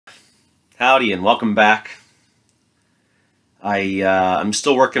Howdy and welcome back. I'm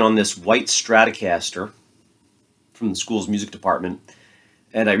still working on this white Stratocaster from the school's music department,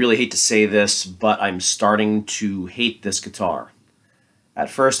 and I really hate to say this, but I'm starting to hate this guitar.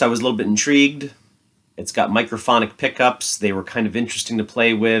 At first I was a little bit intrigued. It's got microphonic pickups. They were kind of interesting to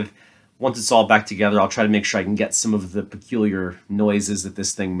play with. Once it's all back together, I'll try to make sure I can get some of the peculiar noises that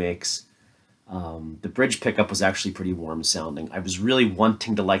this thing makes. The bridge pickup was actually pretty warm sounding. I was really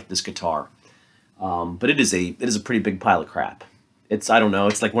wanting to like this guitar, but it is a pretty big pile of crap. I don't know,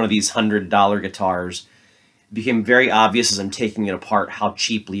 it's like one of these $100 guitars. It became very obvious as I'm taking it apart how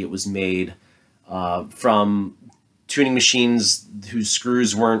cheaply it was made, from tuning machines whose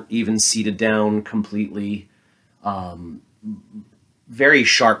screws weren't even seated down completely. Very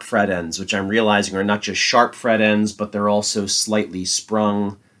sharp fret ends, which I'm realizing are not just sharp fret ends, but they're also slightly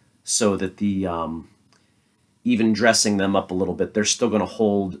sprung, so that even dressing them up a little bit, they're still going to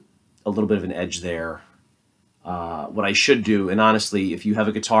hold a little bit of an edge there. What I should do, and honestly, if you have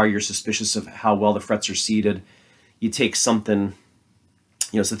a guitar you're suspicious of how well the frets are seated, you take something,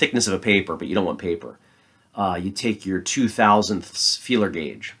 it's the thickness of a paper, but you don't want paper. You take your 2/1000ths feeler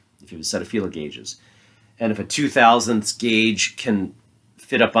gauge, if you have a set of feeler gauges. And if a 2/1000ths gauge can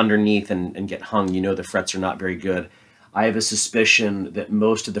fit up underneath and get hung, the frets are not very good. I have a suspicion that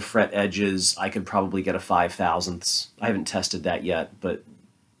most of the fret edges, I could probably get a 5/1000ths. I haven't tested that yet, but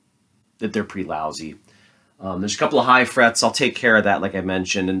that they're pretty lousy. There's a couple of high frets. I'll take care of that, like I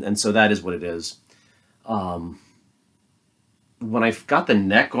mentioned, and so that is what it is. When I got the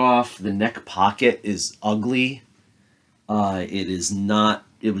neck off, the neck pocket is ugly. It was not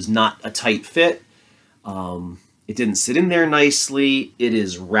a tight fit. It didn't sit in there nicely. It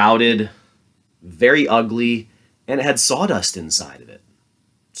is routed, very ugly, and it had sawdust inside of it.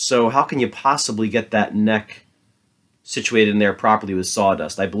 So how can you possibly get that neck situated in there properly with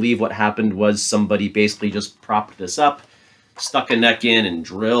sawdust? I believe what happened was somebody basically just propped this up, stuck a neck in and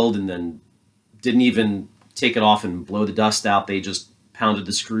drilled, and then didn't even take it off and blow the dust out. They just pounded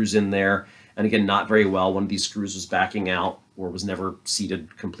the screws in there, and again, not very well. One of these screws was backing out or was never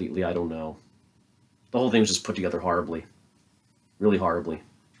seated completely. I don't know. The whole thing was just put together horribly, really horribly.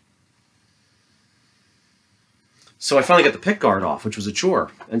 So I finally got the pickguard off, which was a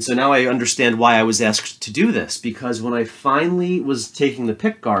chore. And so now I understand why I was asked to do this, because when I finally was taking the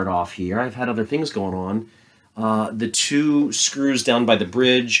pickguard off here, I've had other things going on. The two screws down by the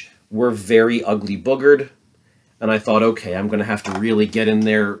bridge were very ugly boogered. And I thought, okay, I'm going to have to really get in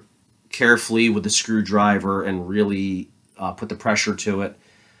there carefully with the screwdriver and really put the pressure to it.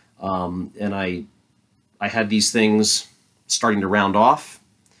 And I had these things starting to round off.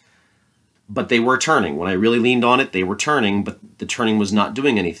 But they were turning. When I really leaned on it, they were turning, but the turning was not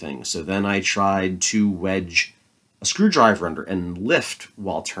doing anything. So then I tried to wedge a screwdriver under and lift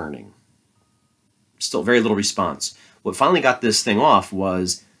while turning. Still very little response. What finally got this thing off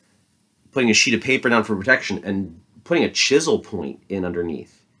was putting a sheet of paper down for protection and putting a chisel point in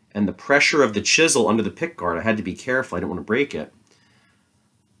underneath. And the pressure of the chisel under the pickguard, I had to be careful. I didn't want to break it.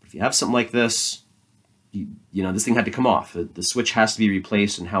 But if you have something like this, this thing had to come off. The switch has to be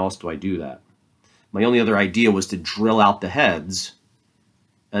replaced, and how else do I do that? My only other idea was to drill out the heads,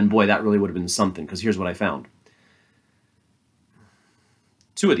 and boy, that really would have been something, because here's what I found.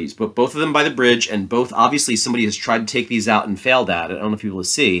 Two of these, but both of them by the bridge, and both, obviously, somebody has tried to take these out and failed at it. I don't know if you're able to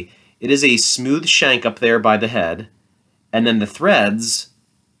see. It is a smooth shank up there by the head, and then the threads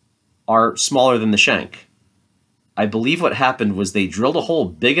are smaller than the shank. I believe what happened was they drilled a hole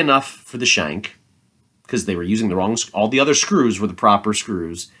big enough for the shank, because they were using the wrong, all the other screws were the proper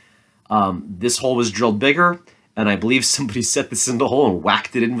screws. This hole was drilled bigger, and I believe somebody set this in the hole and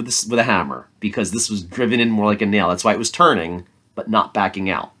whacked it in with a hammer, because this was driven in more like a nail. That's why it was turning, but not backing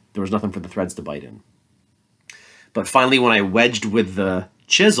out. There was nothing for the threads to bite in. But finally, when I wedged with the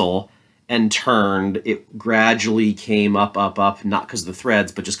chisel and turned, it gradually came up, not because of the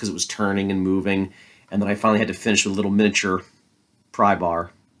threads, but just because it was turning and moving. And then I finally had to finish with a little miniature pry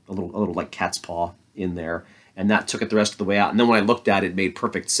bar, a little like cat's paw in there, and that took it the rest of the way out. And then when I looked at it, it made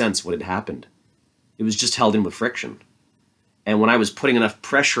perfect sense what had happened. It was just held in with friction. And when I was putting enough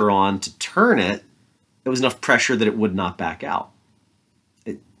pressure on to turn it, there was enough pressure that it would not back out.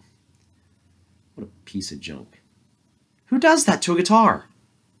 What a piece of junk. Who does that to a guitar?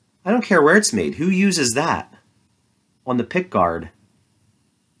 I don't care where it's made. Who uses that on the pickguard?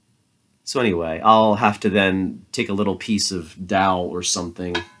 So anyway, I'll have to then take a little piece of dowel or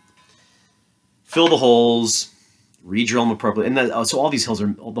something, fill the holes, re-drill them appropriately, and so all these holes are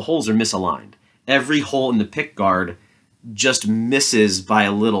misaligned. Every hole in the pickguard just misses by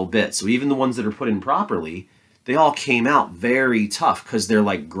a little bit. So even the ones that are put in properly, they all came out very tough because they're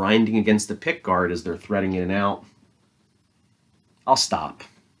like grinding against the pick guard as they're threading in and out. I'll stop.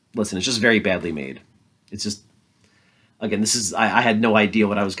 Listen, it's just very badly made. It's just, again, this is, I had no idea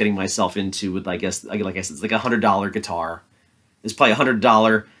what I was getting myself into with, I guess, like I said, it's like a $100 guitar. It's probably a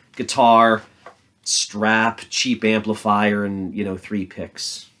 $100 guitar, strap, cheap amplifier, and, you know, 3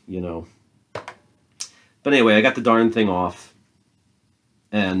 picks, you know. But anyway, I got the darn thing off.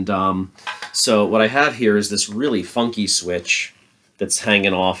 And so what I have here is this really funky switch that's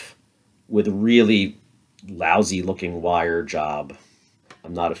hanging off with a really lousy looking wire job.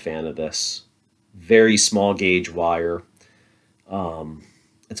 I'm not a fan of this. Very small gauge wire.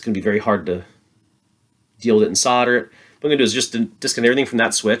 It's going to be very hard to deal with it and solder it. What I'm going to do is just disconnect everything from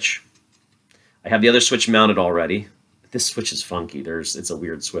that switch. I have the other switch mounted already. This switch is funky. It's a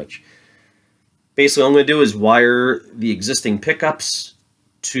weird switch. Basically, all I'm going to do is wire the existing pickups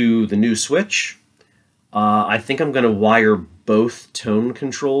to the new switch. I think I'm going to wire both tone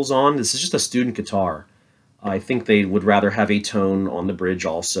controls on. This is just a student guitar. I think they would rather have a tone on the bridge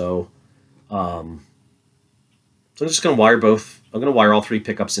also. So I'm just going to wire both. I'm going to wire all 3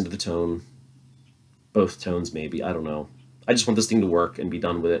 pickups into the tone. Both tones, maybe. I don't know. I just want this thing to work and be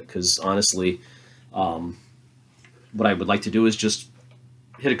done with it, because honestly, what I would like to do is just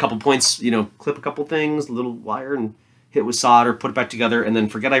hit a couple points, you know, clip a couple things, a little wire, and hit with solder, put it back together, and then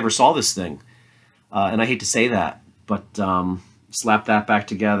forget I ever saw this thing. And I hate to say that, but slap that back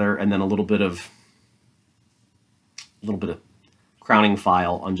together, and then a little bit of crowning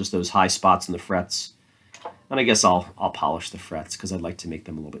file on just those high spots in the frets. And I guess I'll polish the frets because I'd like to make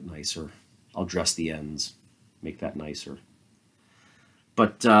them a little bit nicer. I'll dress the ends, make that nicer.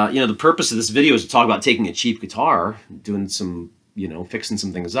 But, you know, the purpose of this video is to talk about taking a cheap guitar, doing some, you know, fixing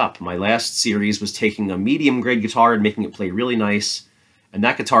some things up. My last series was taking a medium-grade guitar and making it play really nice, and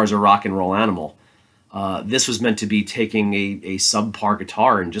that guitar is a rock and roll animal. This was meant to be taking a subpar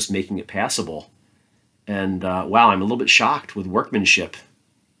guitar and just making it passable. And, wow, I'm a little bit shocked with workmanship.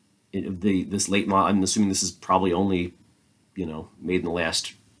 This late model, I'm assuming this is probably only, you know, made in the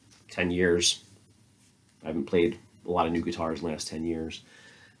last 10 years. I haven't played a lot of new guitars in the last 10 years.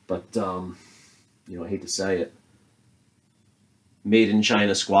 But, you know, I hate to say it. Made in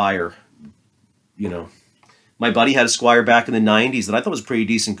China Squier. You know, my buddy had a Squier back in the 90s that I thought was a pretty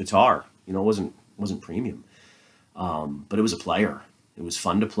decent guitar. You know, it wasn't premium. But it was a player. It was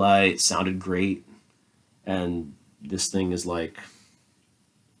fun to play. It sounded great. And this thing is like,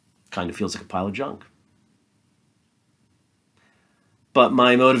 kind of feels like a pile of junk. But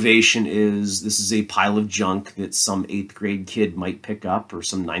my motivation is this is a pile of junk that some 8th grade kid might pick up, or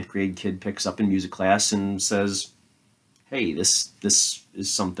some 9th grade kid picks up in music class and says, hey, this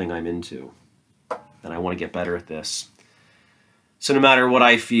is something I'm into, and I want to get better at this. So no matter what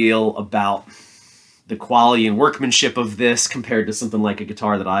I feel about the quality and workmanship of this compared to something like a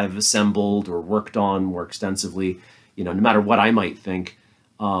guitar that I've assembled or worked on more extensively, you know, no matter what I might think,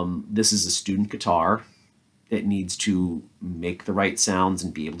 this is a student guitar. It needs to make the right sounds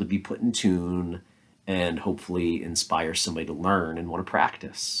and be able to be put in tune and hopefully inspire somebody to learn and want to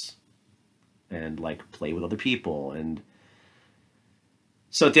practice and like play with other people. And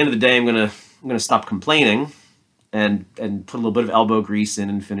so at the end of the day, I'm gonna stop complaining and put a little bit of elbow grease in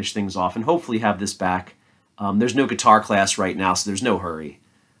and finish things off and hopefully have this back. There's no guitar class right now, so there's no hurry.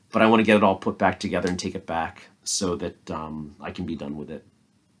 But I want to get it all put back together and take it back so that I can be done with it.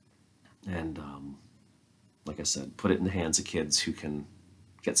 And like I said, put it in the hands of kids who can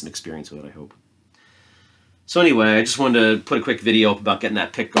get some experience with it, I hope. So anyway, I just wanted to put a quick video up about getting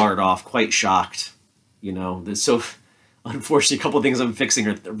that pick guard off. Quite shocked. You know, so unfortunately, a couple of things I'm fixing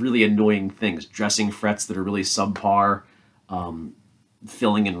are really annoying things. Dressing frets that are really subpar,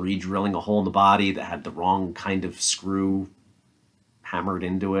 filling and re-drilling a hole in the body that had the wrong kind of screw hammered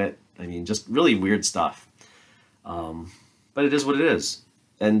into it. I mean, just really weird stuff. But it is what it is.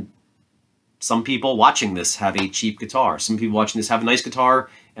 And some people watching this have a cheap guitar. Some people watching this have a nice guitar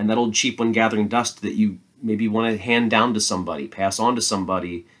and that old cheap one gathering dust that you maybe want to hand down to somebody, pass on to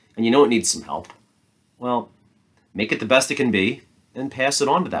somebody, and you know it needs some help. Well, make it the best it can be and pass it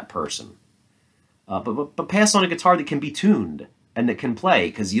on to that person. But pass on a guitar that can be tuned and that can play,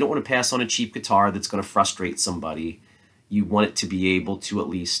 because you don't want to pass on a cheap guitar that's going to frustrate somebody. You want it to be able to at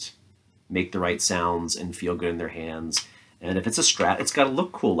least make the right sounds and feel good in their hands. And if it's a Strat, it's got to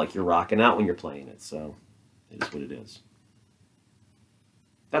look cool, like you're rocking out when you're playing it. So it is what it is.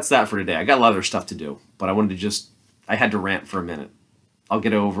 That's that for today. I got a lot of other stuff to do, but I had to rant for a minute. I'll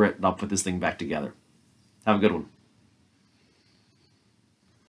get over it, and I'll put this thing back together. Have a good one.